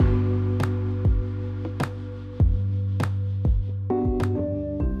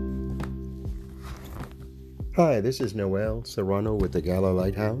Hi, this is Noel, Serrano with the Gala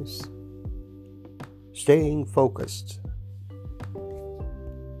Lighthouse. Staying focused.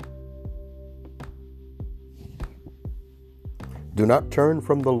 Do not turn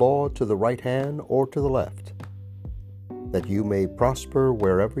from the law to the right hand or to the left, that you may prosper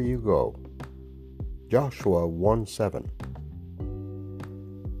wherever you go. Joshua 1:7.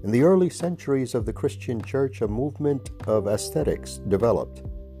 In the early centuries of the Christian church, a movement of ascetics developed.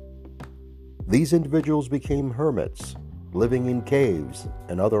 These individuals became hermits, living in caves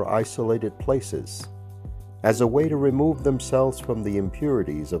and other isolated places, as a way to remove themselves from the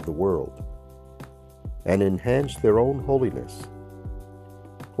impurities of the world and enhance their own holiness.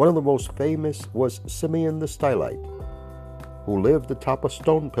 One of the most famous was Simeon the Stylite, who lived atop a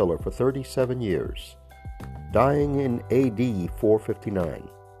stone pillar for 37 years, dying in AD 459.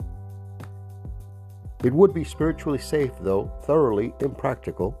 It would be spiritually safe, though thoroughly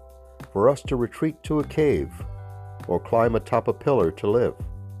impractical, for us to retreat to a cave or climb atop a pillar to live.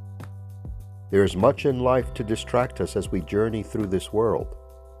 There is much in life to distract us as we journey through this world,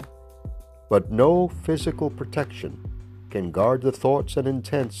 but no physical protection can guard the thoughts and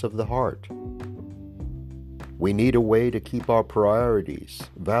intents of the heart. We need a way to keep our priorities,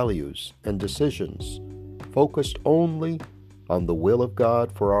 values, and decisions focused only on the will of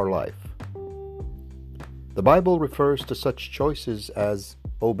God for our life. The Bible refers to such choices as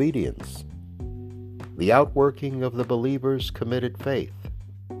obedience, the outworking of the believer's committed faith.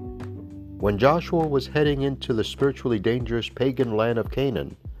 When Joshua was heading into the spiritually dangerous pagan land of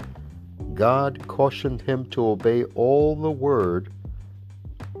Canaan, God cautioned him to obey all the word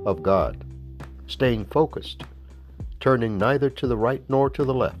of God, staying focused, turning neither to the right nor to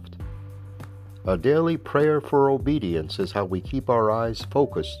the left. A daily prayer for obedience is how we keep our eyes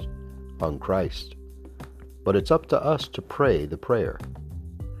focused on Christ. But it's up to us to pray the prayer.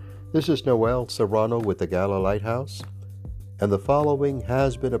 This is Noel Serrano with the Gala Lighthouse, and the following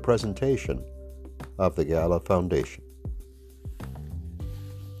has been a presentation of the Gala Foundation.